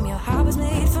your time. Your heart was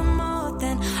made for more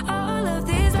than all of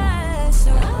these lies.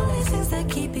 So all these things that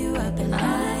keep you up at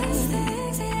night,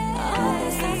 all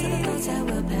these thoughts are the thoughts that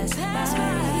will pass by,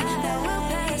 that will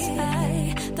pass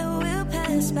by, that will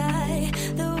pass by,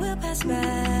 that will pass by.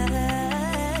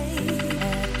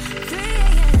 At 3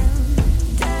 a.m.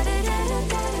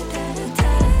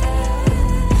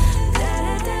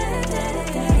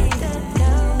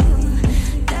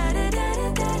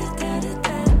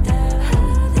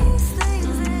 All these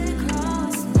things that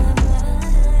cross my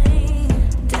mind.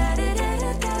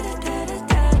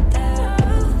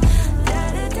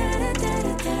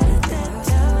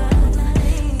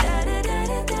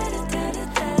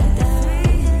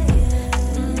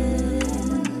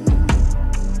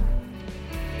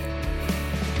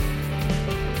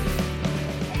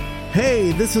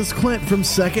 Hey, this is Clint from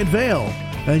Second Vale,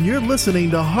 and you're listening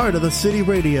to Heart of the City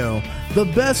Radio, the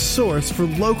best source for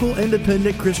local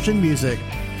independent Christian music.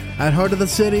 At Heart of the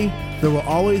City, there will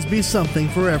always be something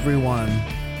for everyone.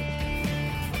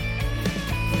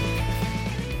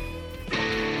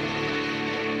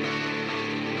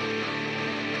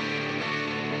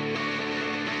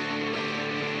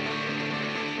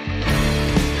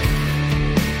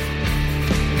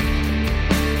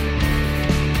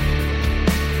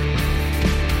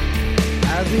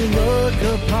 As we look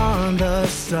upon the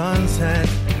sunset,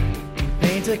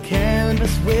 paint a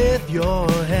canvas with your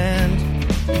hand.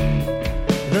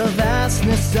 The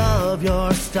vastness of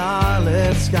your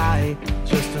starlit sky,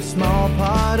 just a small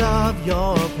part of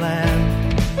your plan.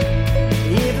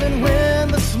 Even when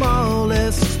the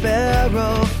smallest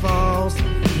sparrow falls,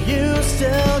 you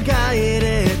still guide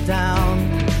it down.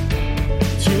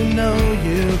 To know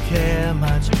you care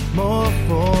much more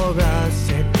for us,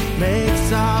 it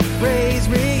makes our praise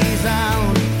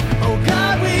resound. Oh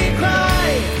God, we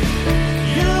cry,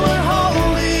 you are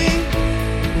holy.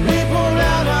 We pour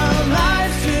out our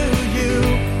lives to you.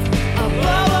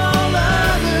 Above all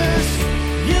others,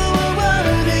 you are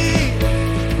worthy.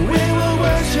 We will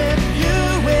worship you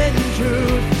in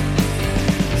truth.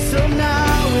 So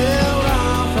now we'll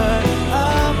offer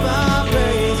up our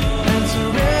praise and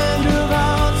surrender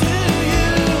all to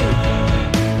you,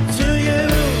 to you.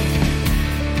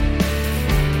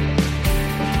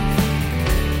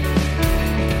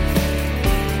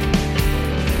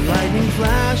 Lightning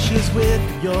flashes with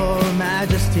your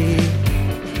majesty,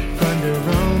 thunder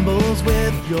rumbles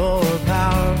with your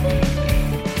power.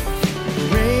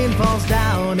 Rain falls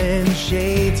down in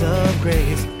shades of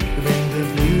grace, bring the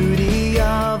beauty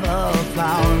of a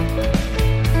flower.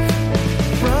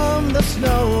 From the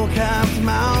snow-capped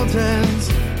mountains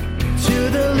to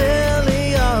the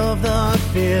lily of the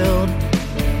field,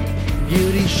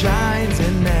 beauty shines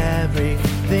in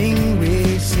everything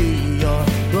we see. Your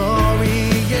glory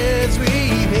is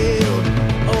revealed.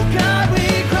 Oh God, we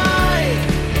cry,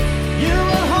 you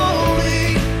are holy.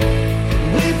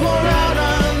 We pour out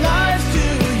our lives to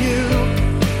you.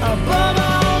 Above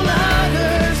all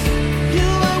others, you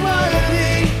are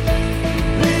worthy.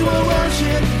 We will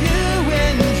worship you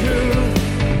in truth.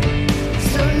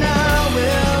 So now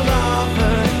we'll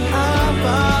offer up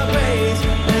our praise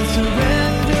and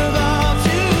surrender all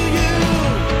to you,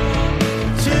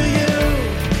 to you.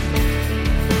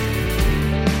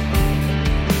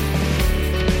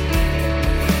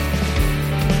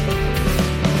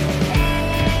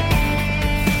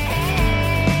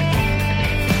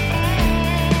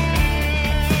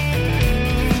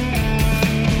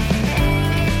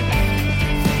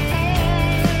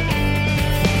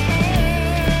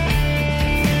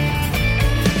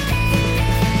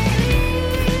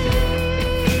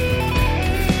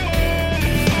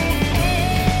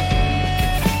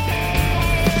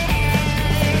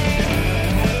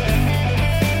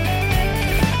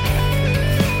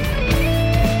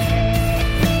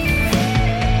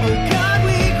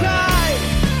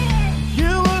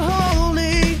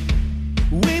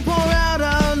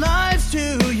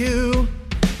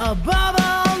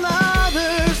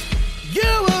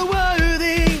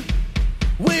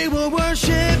 We will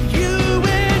worship you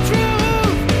in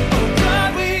truth. Oh God,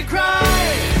 we cry,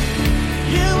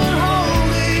 you are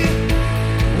holy.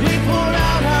 We pour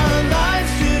out our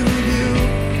lives to you.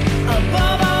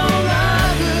 Above all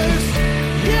others,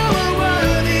 you are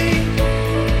worthy.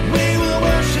 We will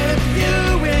worship you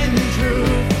in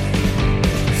truth.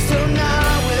 So now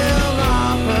we'll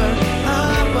offer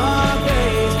up our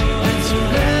praise and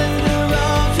surrender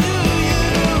all to you,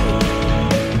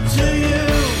 to you.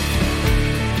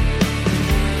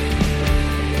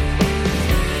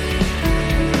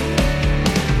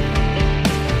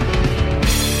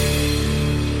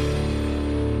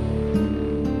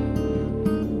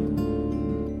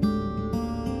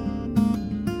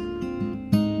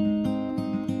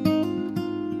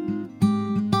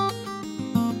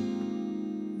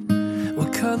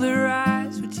 What color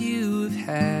eyes would you have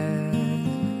had?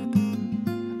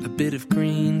 A bit of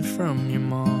green from your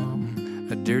mom,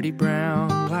 a dirty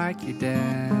brown like your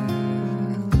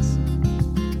dad's.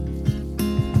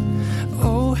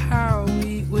 Oh, how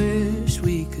we wish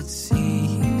we could see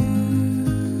you.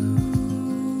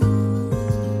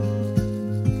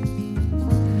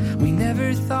 We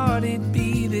never thought it'd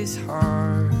be this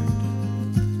hard.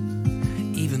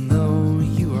 Even though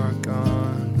you are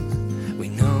gone, we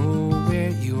know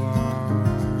where you are.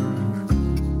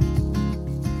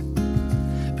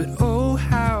 But oh,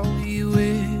 how we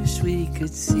wish we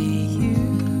could see you.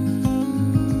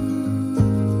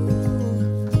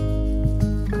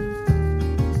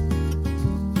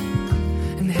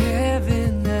 And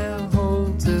heaven now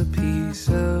holds a piece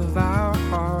of our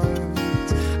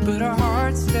hearts, but our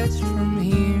hearts stretched from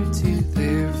here to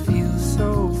there feel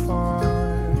so far.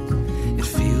 It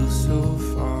feels so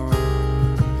far,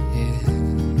 yeah.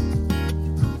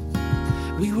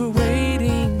 We were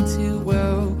waiting to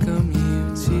welcome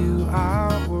you to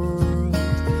our world.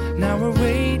 Now we're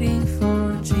waiting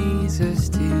for Jesus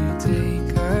to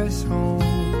take us home,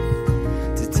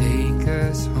 to take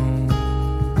us home,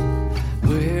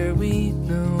 where we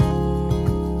know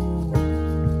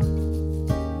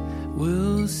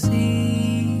we'll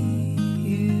see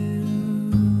you.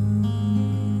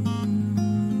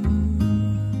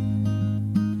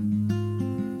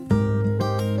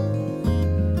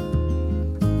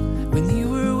 When you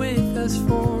were with us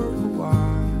for a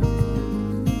while,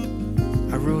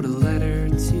 I wrote a letter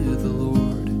to the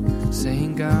Lord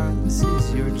saying, God, this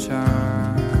is your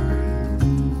child.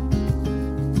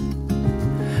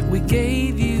 We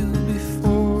gave you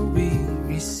before we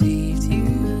received you.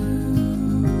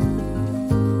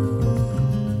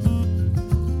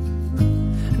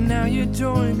 Now you're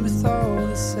joined with all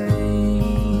the saints,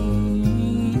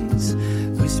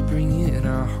 whispering in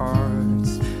our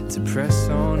hearts to press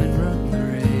on and run the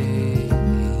race.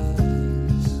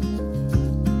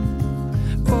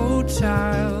 Oh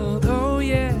child, oh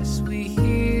yes, we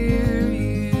hear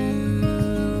you.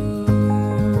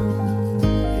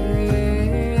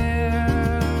 Yeah.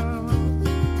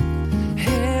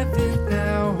 Heaven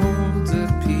now holds a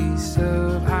piece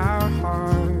of our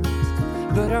hearts,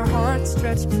 but our hearts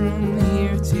stretched from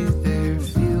here to there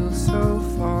feel so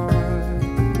far.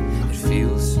 It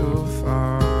feels so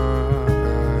far.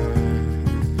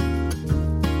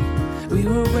 We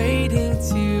were waiting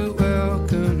to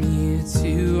welcome you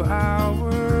to our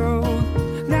world.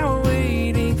 Now we're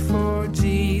waiting for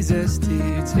Jesus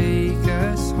to take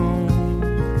us home,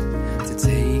 to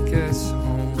take us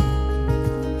home,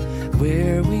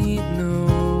 where we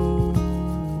know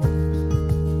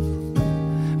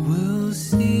we'll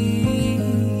see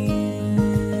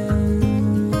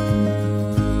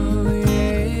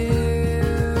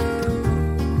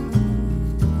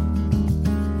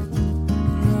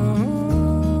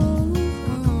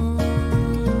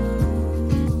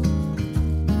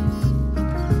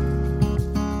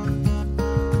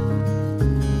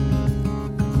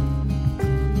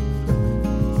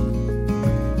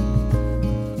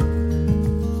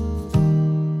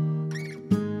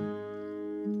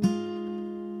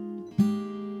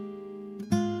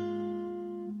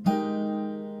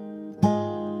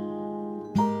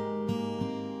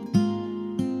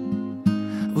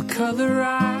What color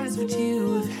eyes would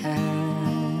you have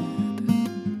had?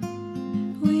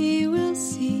 We will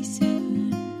see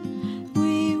soon.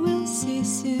 We will see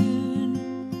soon.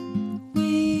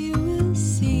 We will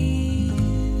see you.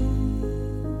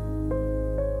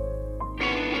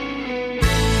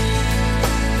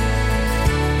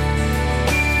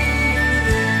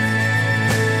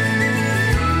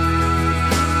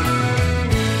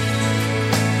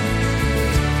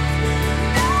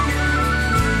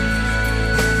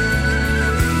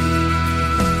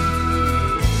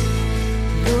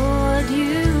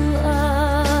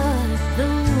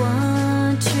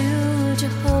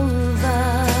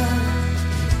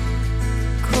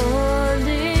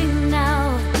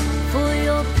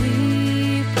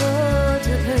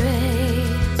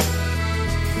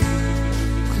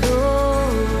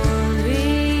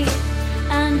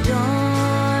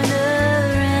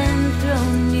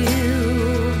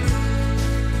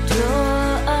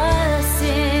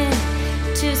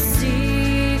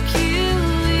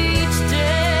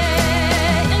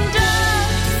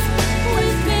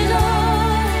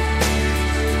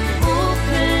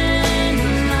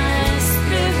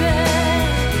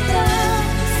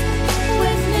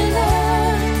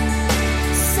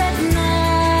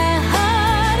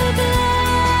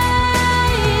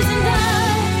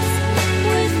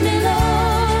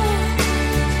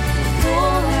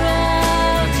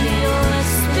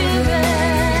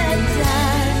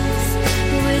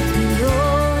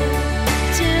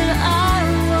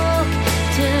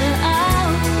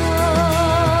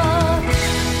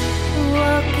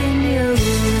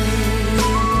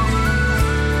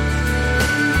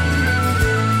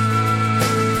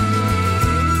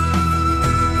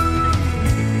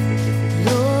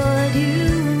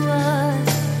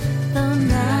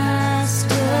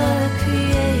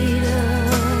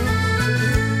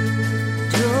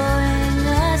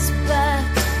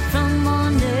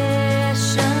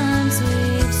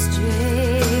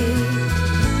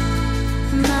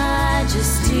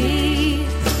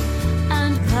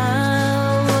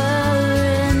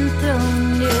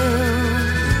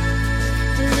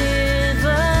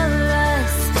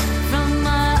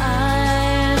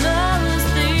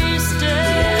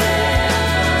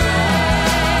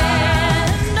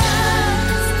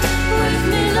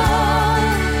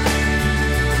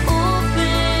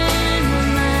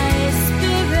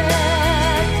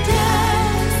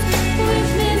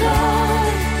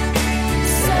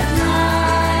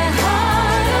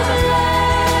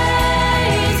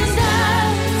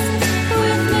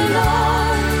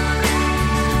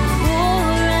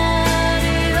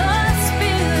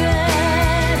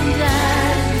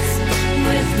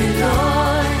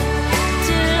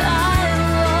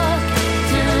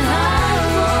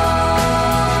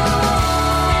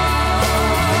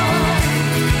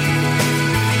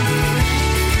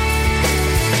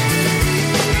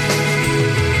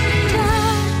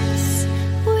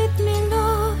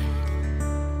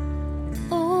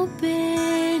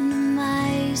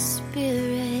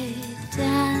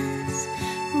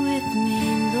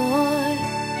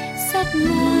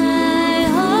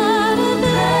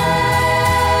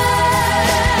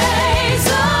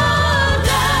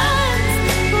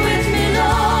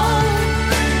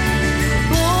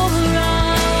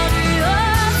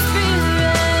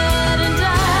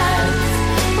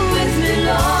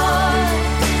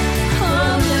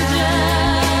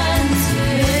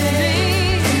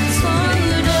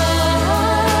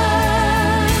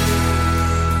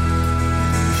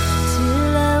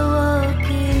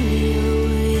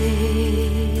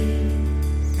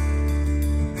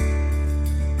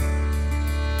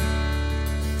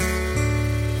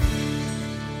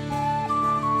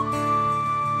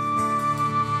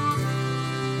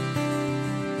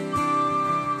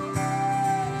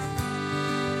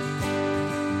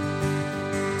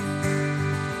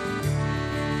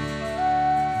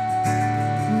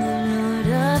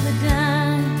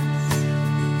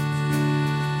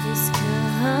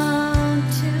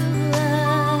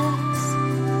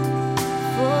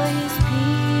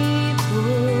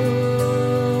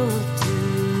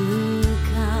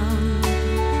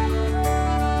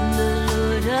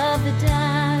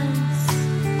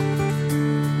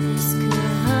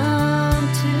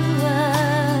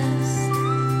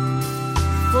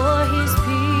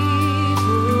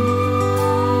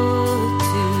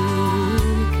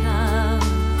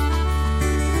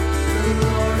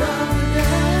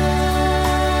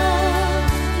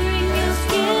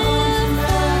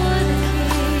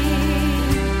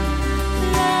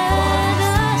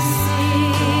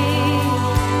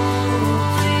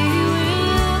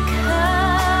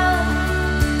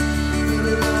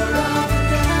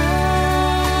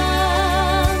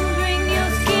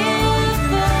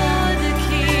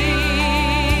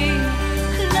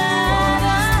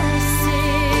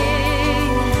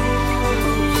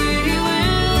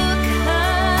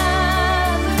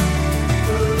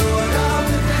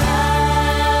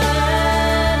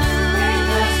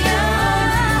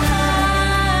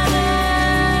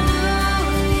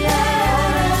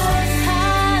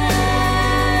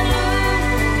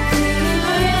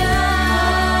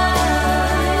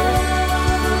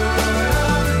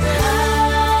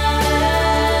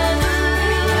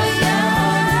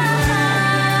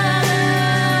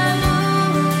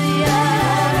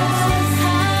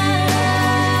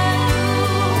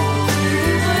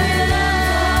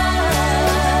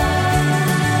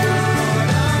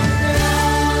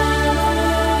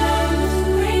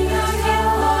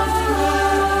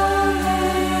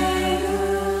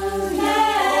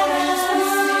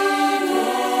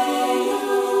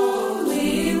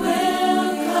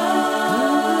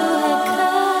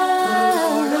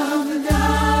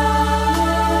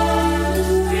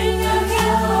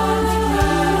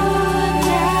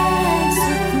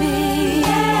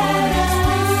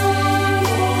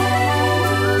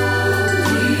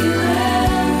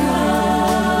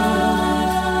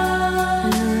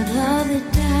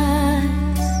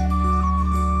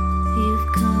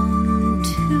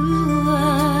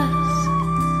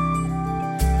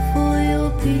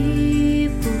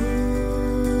 people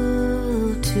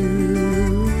to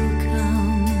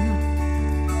come.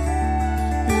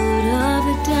 Lord of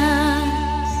the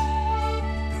dance,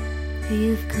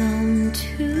 you've come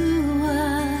to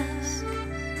ask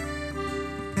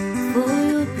for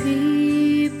your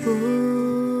people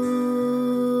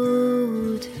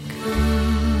to come.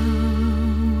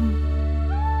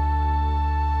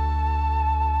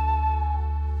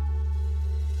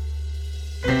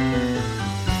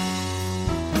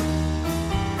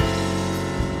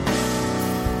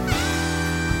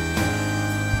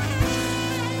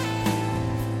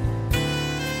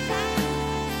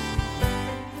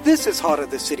 This is Heart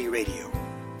of the City Radio.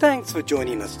 Thanks for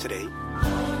joining us today.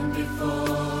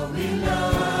 Before we love.